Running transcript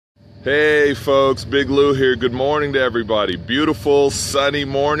Hey folks, Big Lou here. Good morning to everybody. Beautiful sunny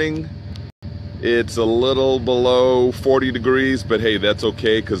morning. It's a little below 40 degrees, but hey, that's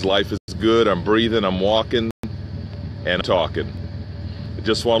okay because life is good. I'm breathing, I'm walking, and talking. I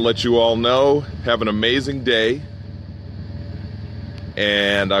just want to let you all know, have an amazing day.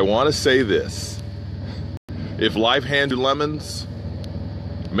 And I want to say this. If life hands you lemons,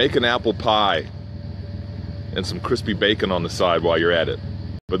 make an apple pie and some crispy bacon on the side while you're at it.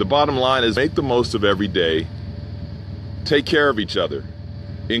 But the bottom line is make the most of every day. Take care of each other.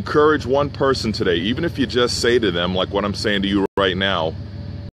 Encourage one person today, even if you just say to them, like what I'm saying to you right now,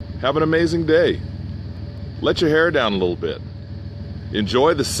 have an amazing day. Let your hair down a little bit.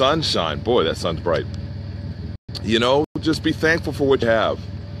 Enjoy the sunshine. Boy, that sun's bright. You know, just be thankful for what you have.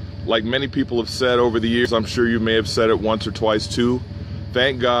 Like many people have said over the years, I'm sure you may have said it once or twice too.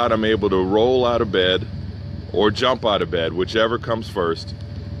 Thank God I'm able to roll out of bed or jump out of bed, whichever comes first,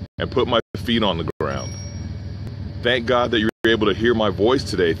 and put my feet on the ground. Thank God that you're able to hear my voice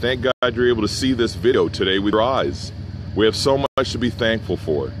today. Thank God you're able to see this video today with your eyes. We have so much to be thankful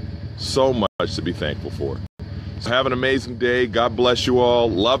for. So much to be thankful for. So have an amazing day. God bless you all.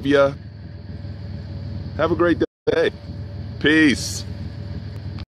 Love ya. Have a great day. Peace.